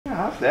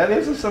That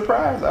is a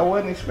surprise. I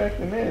wasn't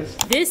expecting this.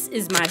 This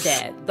is my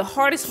dad, the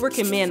hardest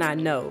working man I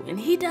know, and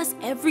he does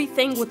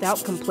everything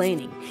without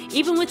complaining,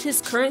 even with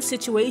his current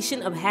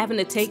situation of having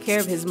to take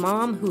care of his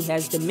mom who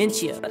has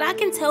dementia. But I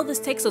can tell this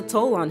takes a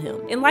toll on him,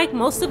 and like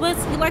most of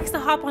us, he likes to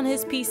hop on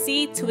his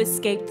PC to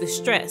escape the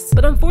stress.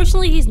 But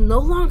unfortunately, he's no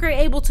longer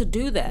able to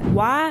do that.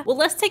 Why? Well,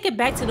 let's take it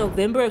back to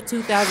November of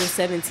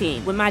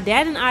 2017, when my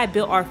dad and I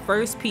built our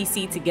first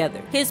PC together,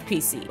 his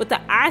PC, with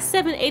the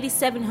i7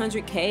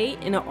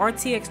 8700K and an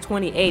RTX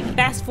 2080.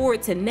 Fast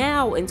forward to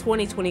now in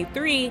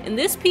 2023, and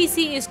this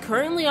PC is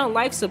currently on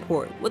life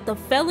support with a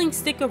failing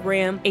stick of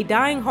RAM, a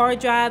dying hard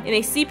drive, and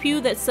a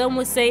CPU that some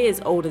would say is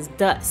old as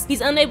dust.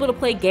 He's unable to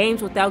play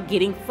games without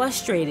getting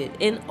frustrated,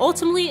 and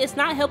ultimately it's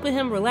not helping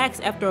him relax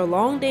after a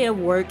long day of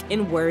work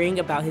and worrying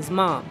about his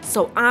mom.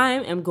 So I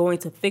am going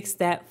to fix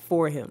that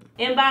for him.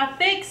 And by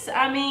fix,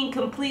 I mean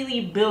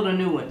completely build a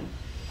new one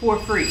for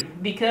free,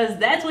 because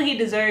that's what he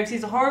deserves.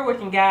 He's a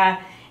hardworking guy,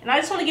 and I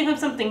just want to give him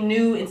something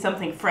new and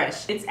something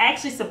fresh. It's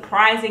actually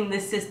surprising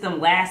this system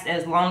lasts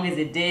as long as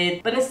it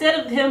did, but instead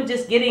of him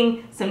just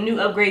getting some new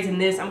upgrades in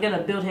this, I'm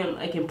gonna build him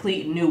a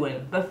complete new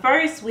one. But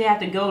first, we have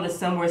to go to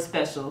somewhere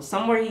special,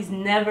 somewhere he's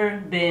never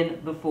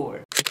been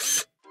before.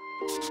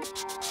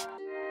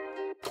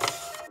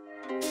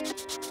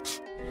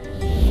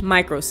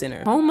 Micro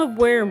Center, home of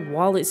where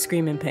wallets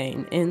scream in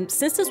pain. And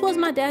since this was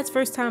my dad's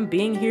first time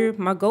being here,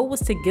 my goal was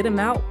to get him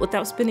out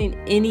without spending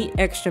any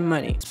extra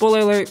money.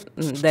 Spoiler alert,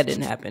 that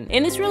didn't happen.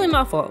 And it's really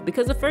my fault,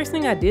 because the first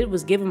thing I did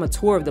was give him a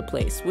tour of the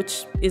place,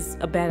 which is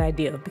a bad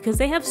idea because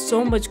they have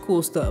so much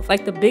cool stuff,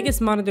 like the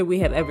biggest monitor we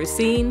have ever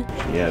seen.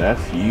 Yeah,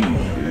 that's huge,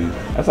 dude.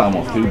 That's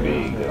almost too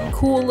big though.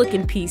 Cool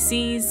looking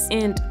PCs,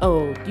 and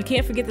oh, you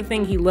can't forget the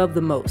thing he loved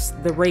the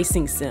most, the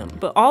racing sim.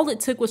 But all it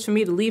took was for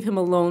me to leave him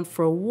alone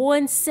for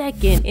 1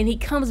 second, and he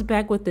comes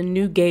back with a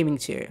new gaming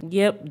chair.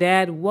 Yep,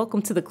 Dad,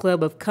 welcome to the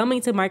club of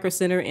coming to Micro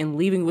Center and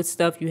leaving with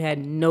stuff you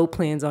had no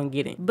plans on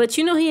getting. But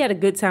you know he had a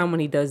good time when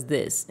he does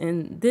this.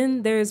 And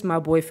then there's my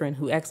boyfriend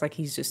who acts like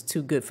he's just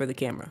too good for the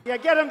camera. Yeah,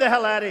 get him the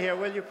hell out of here,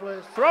 will you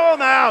please? Throw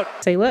him out!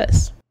 Say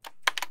less.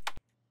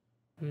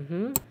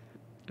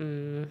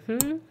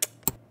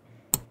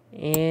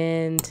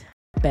 And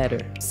better.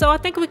 So I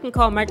think we can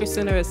call Micro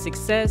Center a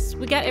success.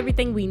 We got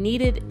everything we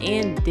needed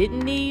and didn't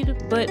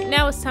need, but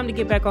now it's time to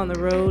get back on the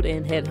road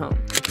and head home.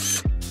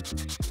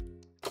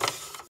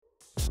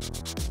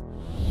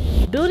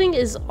 Building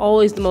is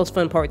always the most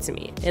fun part to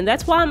me, and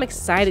that's why I'm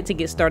excited to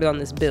get started on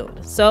this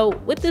build. So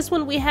with this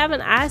one, we have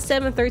an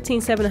i7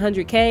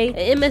 13700K,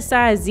 an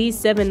MSI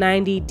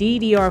Z790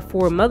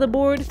 DDR4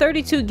 motherboard,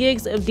 32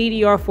 gigs of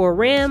DDR4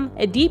 RAM,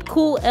 a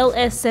DeepCool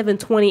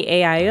LS720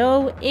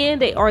 AIO,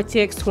 and a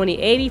RTX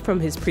 2080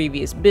 from his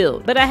previous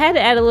build. But I had to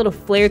add a little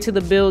flair to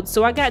the build,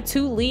 so I got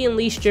two Lian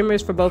Li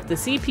Strimmers for both the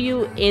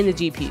CPU and the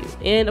GPU.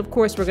 And of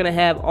course, we're gonna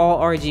have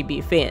all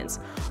RGB fans.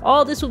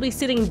 All this will be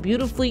sitting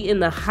beautifully in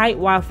the Hyte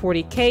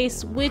Y40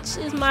 Case, which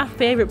is my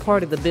favorite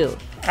part of the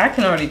build. I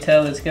can already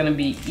tell it's gonna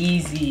be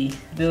easy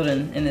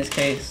building in this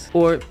case,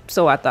 or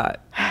so I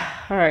thought.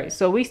 All right,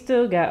 so we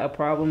still got a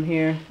problem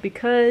here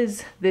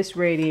because this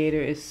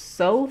radiator is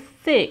so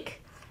thick.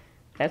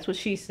 That's what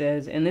she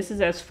says, and this is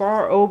as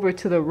far over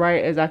to the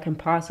right as I can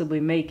possibly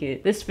make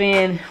it. This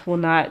fan will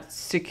not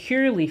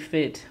securely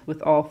fit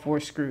with all 4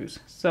 screws.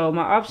 So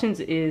my options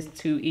is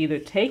to either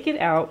take it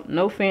out,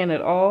 no fan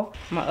at all.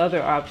 My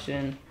other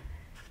option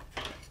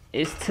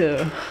is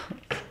to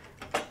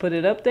put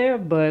it up there,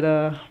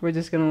 but we're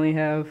just gonna only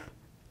have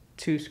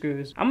 2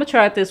 screws. I'm gonna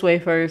try it this way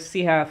first,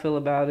 see how I feel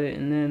about it,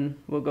 and then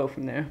we'll go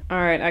from there.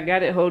 All right, I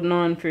got it holding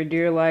on for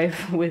dear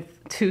life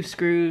with 2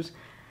 screws.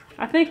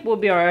 I think we'll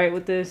be all right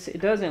with this.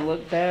 It doesn't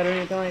look bad or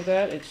anything like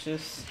that. It's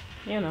just,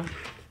 you know,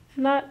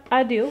 not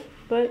ideal,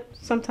 but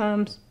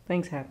sometimes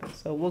things happen.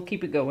 So we'll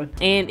keep it going.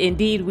 And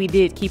indeed, we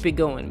did keep it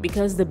going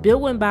because the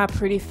build went by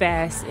pretty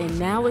fast, and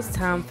now it's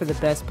time for the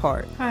best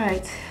part. All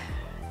right,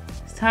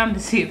 it's time to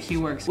see if she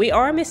works. We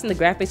are missing the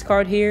graphics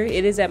card here.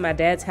 It is at my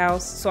dad's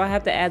house, so I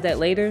have to add that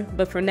later.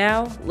 But for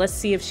now, let's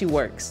see if she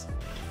works.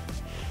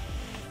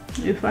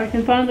 If I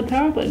can find the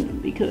power button,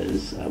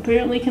 because I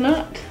apparently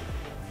cannot.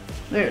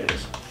 There it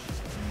is.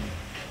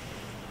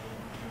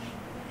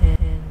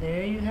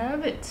 There you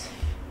have it.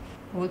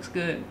 Looks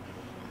good.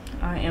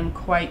 I am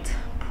quite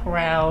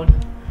proud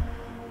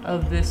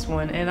of this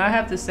one, and I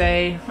have to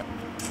say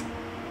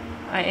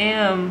I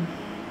am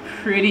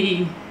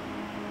pretty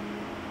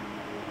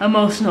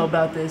emotional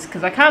about this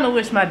because I kind of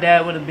wish my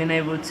dad would have been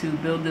able to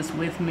build this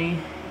with me.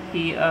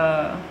 He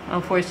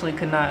unfortunately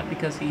could not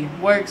because he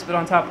works, but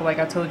on top of, like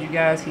I told you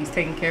guys, he's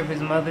taking care of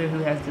his mother who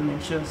has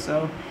dementia,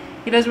 so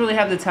he doesn't really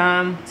have the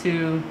time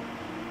to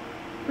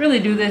really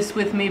do this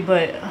with me,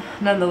 but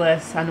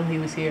nonetheless, I knew he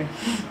was here.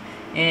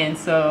 And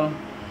so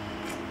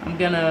I'm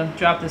gonna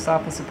drop this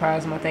off and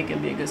surprise him. I think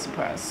it'll be a good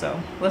surprise.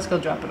 So let's go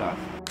drop it off.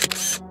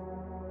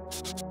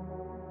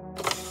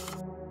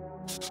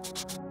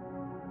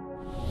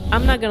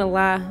 I'm not gonna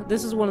lie,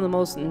 this is one of the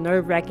most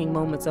nerve-wracking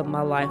moments of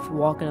my life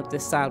walking up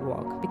this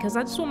sidewalk, because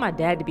I just want my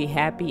dad to be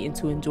happy and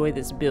to enjoy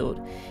this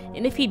build.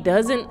 And if he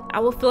doesn't,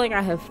 I will feel like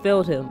I have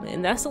failed him,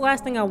 and that's the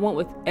last thing I want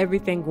with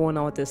everything going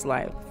on with this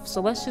life.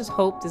 So let's just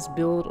hope this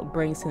build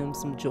brings him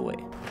some joy.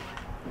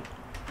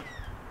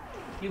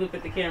 You looked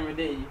at the camera,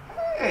 didn't you?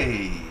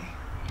 Hey,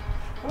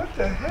 what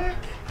the heck?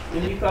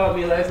 When you called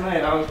me last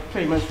night, I was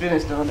pretty much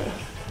finished on it.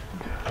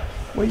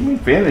 What do you mean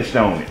finished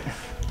on it?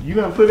 You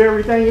gonna put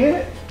everything in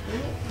it?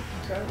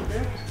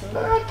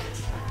 What?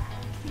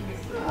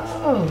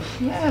 Oh,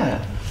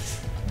 snap.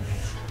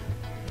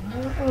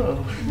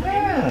 Oh,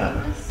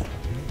 snap.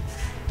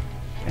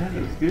 That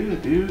looks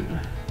good, dude.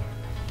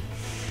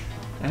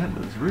 That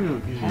looks real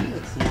good. That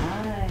looks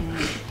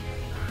nice.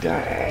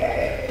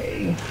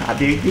 Dang. I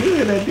did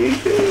good, I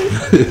did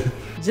good.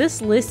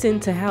 Just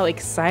listen to how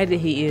excited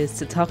he is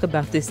to talk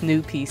about this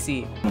new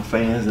PC. My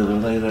fans that are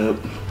lit up.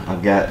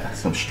 I've got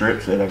some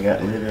strips that I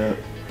got lit up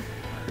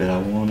that I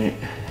wanted,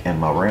 and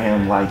my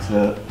RAM lights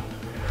up.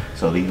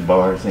 So these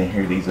bars in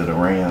here, these are the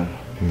RAM.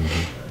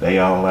 They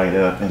all light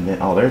up, and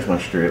then, oh, there's my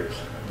strips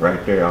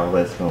right there. All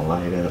that's gonna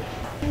light up.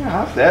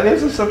 Yeah, that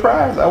is a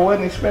surprise. I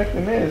wasn't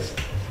expecting this.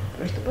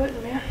 Push the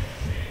button, man.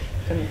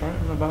 Turn the front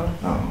and the bottom.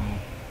 Oh.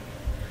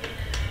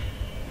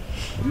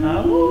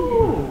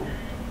 Oh.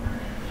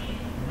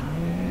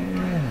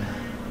 Yeah.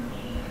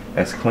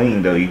 That's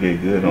clean though. You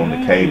did good on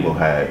the cable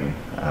hiding.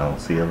 I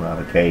don't see a lot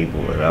of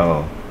cable at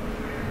all.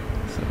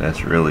 So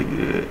that's really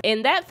good.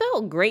 And that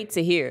felt great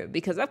to hear,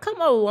 because I've come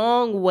a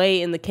long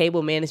way in the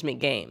cable management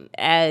game,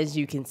 as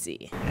you can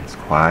see. It's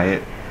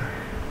quiet.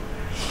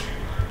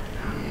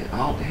 Yeah.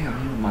 Oh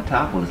damn, my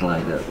top was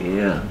light up.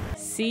 Yeah.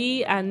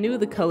 See, I knew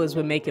the colors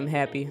would make him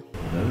happy.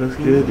 That looks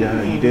good,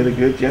 y'all. You did a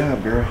good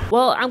job, girl.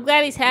 Well, I'm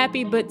glad he's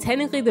happy, but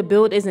technically the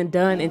build isn't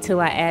done until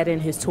I add in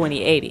his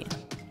 2080.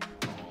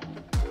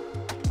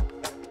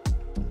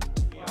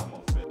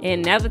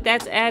 And now that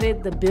that's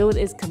added, the build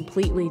is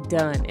completely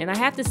done. And I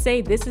have to say,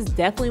 this is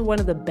definitely one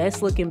of the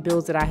best looking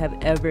builds that I have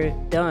ever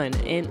done.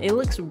 And it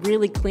looks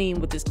really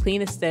clean with this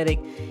clean aesthetic.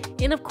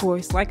 And of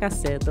course, like I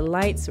said, the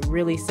lights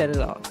really set it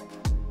off.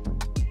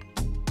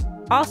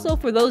 Also,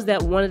 for those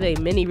that wanted a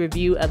mini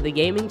review of the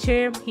gaming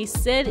chair, he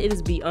said it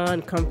is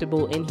beyond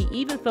comfortable, and he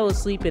even fell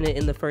asleep in it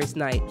in the first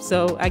night.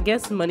 So I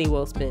guess money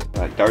well spent.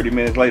 Like 30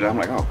 minutes later, I'm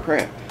like, oh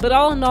crap. But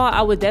all in all,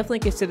 I would definitely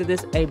consider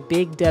this a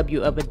big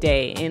W of a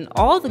day, and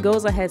all the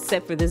goals I had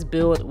set for this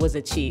build was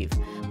achieved.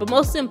 But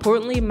most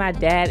importantly, my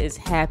dad is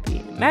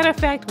happy. Matter of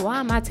fact, why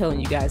am I telling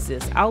you guys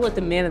this? I'll let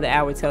the man of the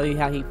hour tell you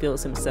how he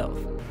feels himself.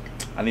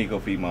 I need to go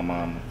feed my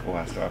mom before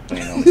I start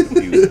playing on the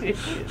computer.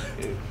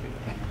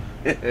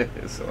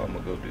 So I'm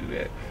gonna go do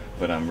that.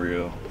 But I'm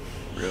real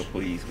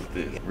pleased with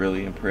this.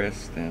 Really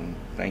impressed, and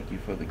thank you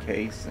for the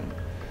case, and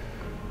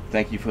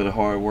thank you for the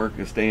hard work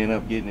of staying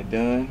up getting it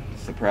done,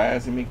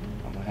 surprising me.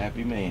 I'm a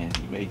happy man.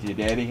 You made your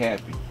daddy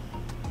happy.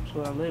 That's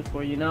what I live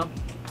for, you know?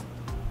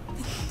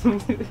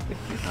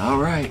 All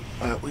right,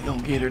 we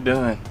gonna get her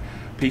done.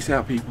 Peace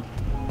out, people.